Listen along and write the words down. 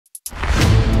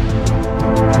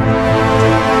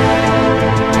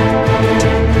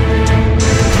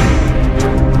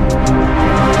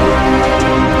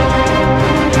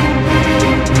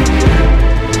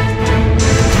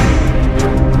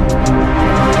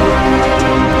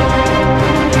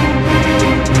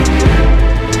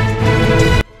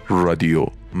رادیو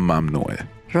ممنوعه.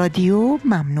 رادیو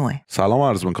ممنوعه. سلام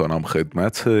عرض میکنم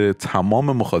خدمت تمام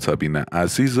مخاطبین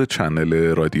عزیز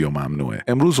چنل رادیو ممنوعه.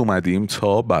 امروز اومدیم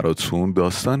تا براتون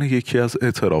داستان یکی از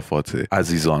اعترافات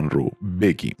عزیزان رو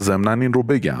بگیم. ضمناً این رو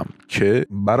بگم که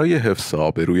برای حفظ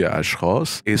آبروی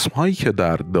اشخاص اسمهایی که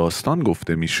در داستان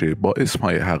گفته میشه با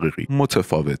اسمهای حقیقی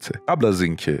متفاوته. قبل از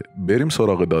اینکه بریم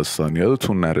سراغ داستان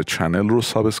یادتون نره چنل رو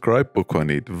سابسکرایب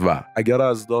بکنید و اگر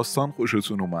از داستان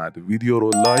خوشتون اومد ویدیو رو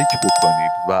لایک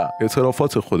بکنید و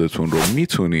اعترافات خودتون رو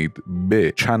میتونید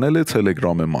به چنل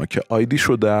تلگرام ما که آیدیش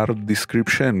رو در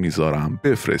دیسکریپشن میذارم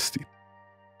بفرستید.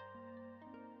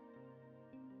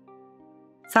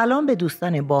 سلام به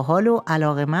دوستان باحال و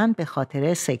علاقه‌مند به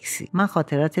خاطره سکسی. من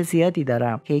خاطرات زیادی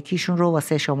دارم که یکیشون رو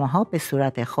واسه شماها به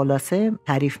صورت خلاصه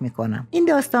تعریف میکنم. این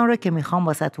داستان رو که میخوام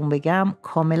واسهتون بگم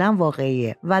کاملا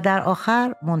واقعیه و در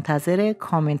آخر منتظر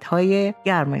کامنت های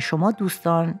گرم شما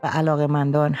دوستان و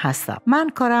علاقه‌مندان هستم. من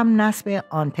کارم نصب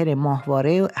آنتن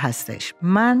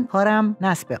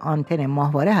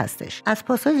ماهواره هستش. از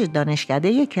پاساژ دانشکده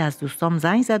یکی از دوستام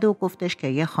زنگ زد و گفتش که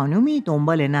یه خانومی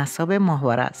دنبال نصاب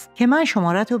ماهواره است که من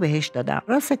شماره تو بهش دادم.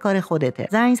 راست کار خودته.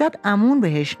 زنگ زد عمون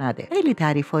بهش نده. خیلی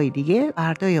تعریفای دیگه.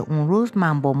 فردای اون روز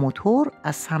من با موتور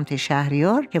از سمت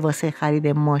شهریار که واسه خرید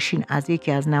ماشین از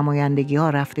یکی از نمایندگی‌ها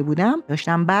رفته بودم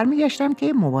داشتم برمیگشتم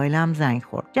که موبایلم زنگ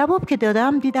خورد. جواب که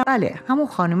دادم دیدم بله همون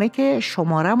خانومه که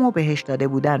شماره‌مو بهش داده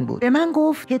بودن بود. به من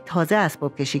گفت که تازه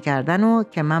اسباب کشی کردن و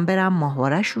که من برم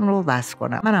ماهواره‌شون رو وصل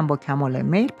کنم. منم با کمال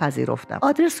میل پذیرفتم.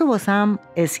 آدرس رو واسم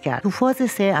اس کرد. تو فاز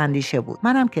 3 اندیشه بود.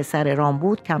 منم که سر راه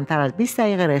بود کمتر از 20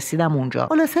 دقیقه رسیدم اونجا.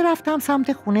 خلاصه رفتم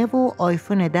سمت خونه و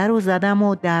آیفون در رو زدم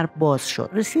و در باز شد.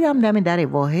 رسیدم دم در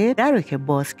واحد. در رو که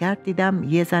باز کرد دیدم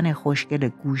یه زن خوشگل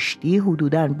گوشتی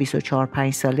حدوداً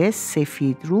 24-5 ساله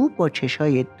سفید رو با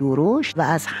چشای درشت و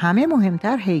از همه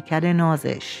مهمتر هیکل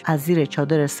نازش از زیر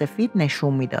چادر سفید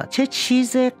نشون میداد. چه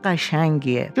چیز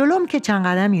قشنگیه. جلوم که چند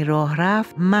قدمی راه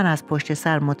رفت من از پشت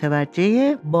سر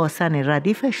متوجه باسن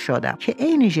ردیفش شدم که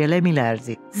عین ژله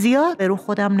میلرزید. زیاد به رو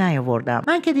خودم نیاوردم.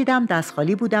 من که دیدم دست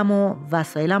خالی بودم و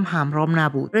وسایلم همراهم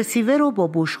نبود. رسیور رو با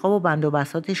بشقاب و بند و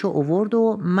بساطش رو آورد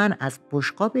و من از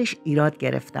بشقابش ایراد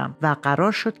گرفتم و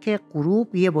قرار شد که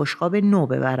غروب یه بشقاب نو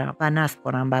ببرم و نصب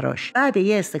کنم براش. بعد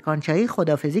یه استکان چایی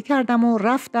خدافظی کردم و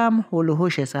رفتم هول و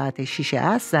هوش ساعت 6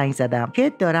 عصر زنگ زدم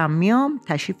که دارم میام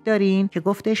تشریف دارین که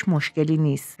گفتش مشکلی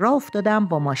نیست. راه افتادم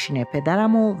با ماشین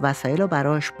پدرم و وسایل رو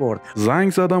براش برد.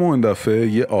 زنگ زدم و این دفعه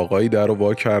یه آقایی در رو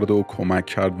وا کرد و کمک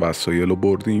کرد وسایل رو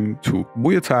بردیم تو.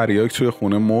 بوی تریاک توی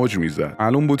خونه موج میزد.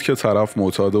 معلوم بود که طرف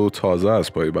معتاد و تازه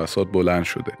از پای بساط بلند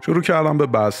شده. شروع کردم به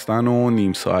بستن و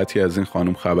نیم ساعتی از این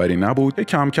خانم خبری نبود که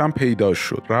کم کم پیدا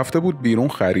شد. رفته بود بیرون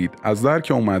خرید. از در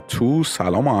که اومد تو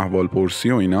سلام و احوال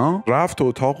پرسی و اینا رفت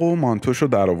اتاق و مانتوشو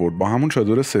در آورد. با همون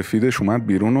چادر سفیدش اومد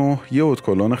بیرون و یه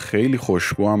اتکلون خیلی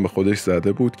خوشبو هم به خودش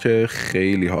زده بود که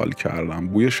خیلی حال کردم.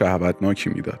 بوی شهوتناکی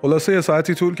میداد. خلاصه یه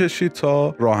ساعتی طول کشید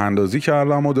تا راه اندازی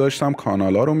کردم و داشتم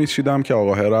کانالا رو میچیدم که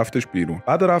آقا رفتش بیرون.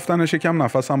 بعد رفتنش یکم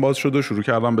نفسم باز شد و شروع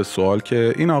کردم به سوال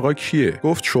که این آقا کیه؟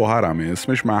 گفت شوهرمه.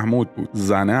 اسمش محمود بود.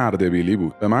 زنه اردبیلی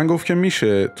بود. به من گفت که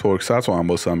میشه ترکست رو هم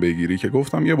واسم بگیری که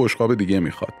گفتم یه بشقاب دیگه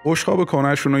میخواد. بشقاب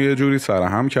کنهشون رو یه جوری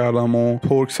سرهم کردم و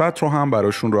ترکست رو هم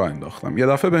براشون راه انداختم. یه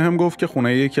دفعه بهم گفت که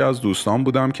خونه یکی از دوستان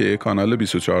بودم که یه کانال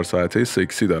 24 ساعته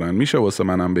سکسی دارن. میشه واسه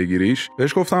منم بگیریش؟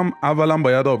 بهش گفتم اولا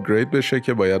باید آپگرید بشه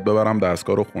که باید ببرم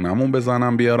دستگاه رو خونمون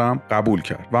بزنم بیارم. قبول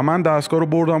کرد. و من دستگاه رو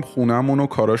بردم خونمون و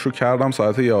کاراشو کردم.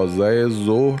 ساعت 11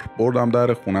 ظهر بردم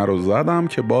در خونه رو زدم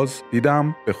که باز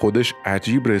دیدم به خودش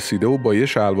عجیب رسیده و با یه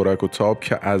شلوارک و تاپ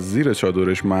که از زیر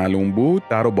چادرش معلوم بود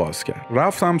در رو باز کرد.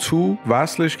 رفتم تو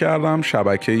وصلش کردم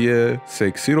شبکه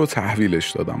سکسی رو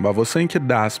تحویلش دادم و واسه اینکه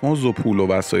دستمزد و پول و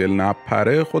وسایل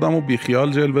نپره خودمو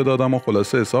بیخیال جلوه دادم و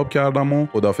خلاصه حساب کردم و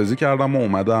خدافظی کردم و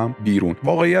اومدم بیرون.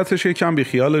 واقعیتش یکم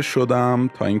بیخیالش شدم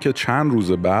تا اینکه چند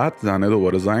روز بعد زنه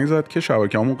دوباره زنگ زد که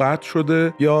شبکه‌مون قطع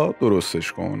شده یا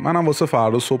درستش کن. منم واسه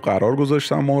فردا صبح قرار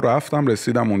گذاشتم و رفتم.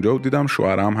 رسیدم اونجا و دیدم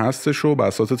شوهرم هستش و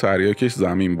بساط تریاکش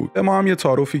زمین بود. به ما هم یه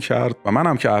تعارفی کرد و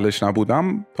منم که اهلش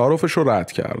نبودم تعارفش رو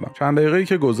رد کردم. چند دقیقه‌ای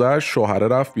که گذشت شوهره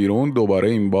رفت بیرون. دوباره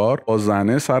این بار با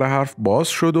زنه سر حرف باز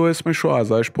شد و اسمش رو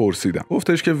ازش پرسیدم.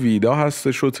 گفتش که ویدا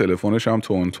هستش و تلفنش هم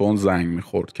تون زنگ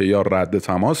می‌خورد که یا رد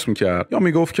تماس می‌کرد یا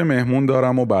میگفت که مهمون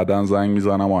دارم و بعدن زنگ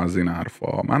میزنم و از این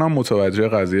حرفا. منم متوجه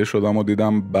قضیه شدم و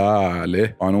دیدم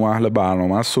بله خانم اهل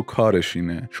برنامه است و کارش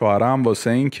اینه. شوهرم واسه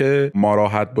این که ما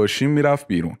راحت باشیم میرفت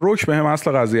بیرون. رک بهم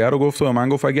اصل قضیه رو گفت و به من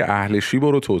گفت اگه اهلشی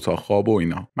برو تو اتاق خواب و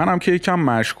اینا. منم که یکم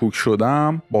مشکوک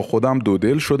شدم، با خودم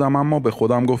دودل شدم، اما به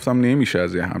خودم گفتم نمیشه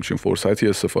از یه همچین فرصتی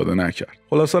استفاده نکرد.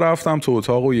 خلاصه رفتم تو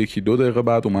اتاق و 1-2 دقیقه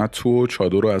بعد اومد تو و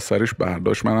چادر رو از سرش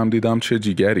برداشت. منم دیدم چه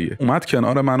جیگریه. اومد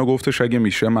کنار من و گفتش اگه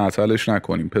میشه معطلش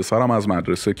نکنیم، پسرم از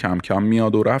مدرسه کم کم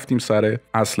میاد. و رفتیم سر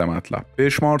اصل مطلب.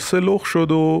 بشمار 3 لخ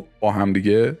شد و با هم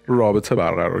دیگه رابطه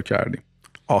برقرار کردیم.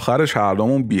 آخرش هر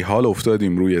دومون بیحال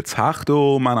افتادیم روی تخت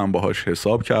و منم باهاش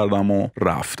حساب کردم و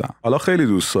رفتم. حالا خیلی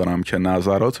دوست دارم که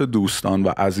نظرات دوستان و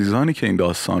عزیزانی که این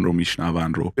داستان رو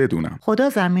میشنون رو بدونم. خدا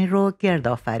زمین رو گرد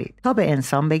آفرید تا به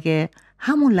انسان بگه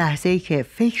همون لحظه‌ای که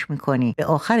فکر میکنی به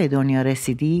آخر دنیا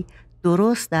رسیدی،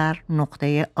 درست در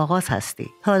نقطه آغاز هستی.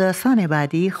 تا داستان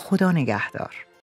بعدی، خدا نگهدار.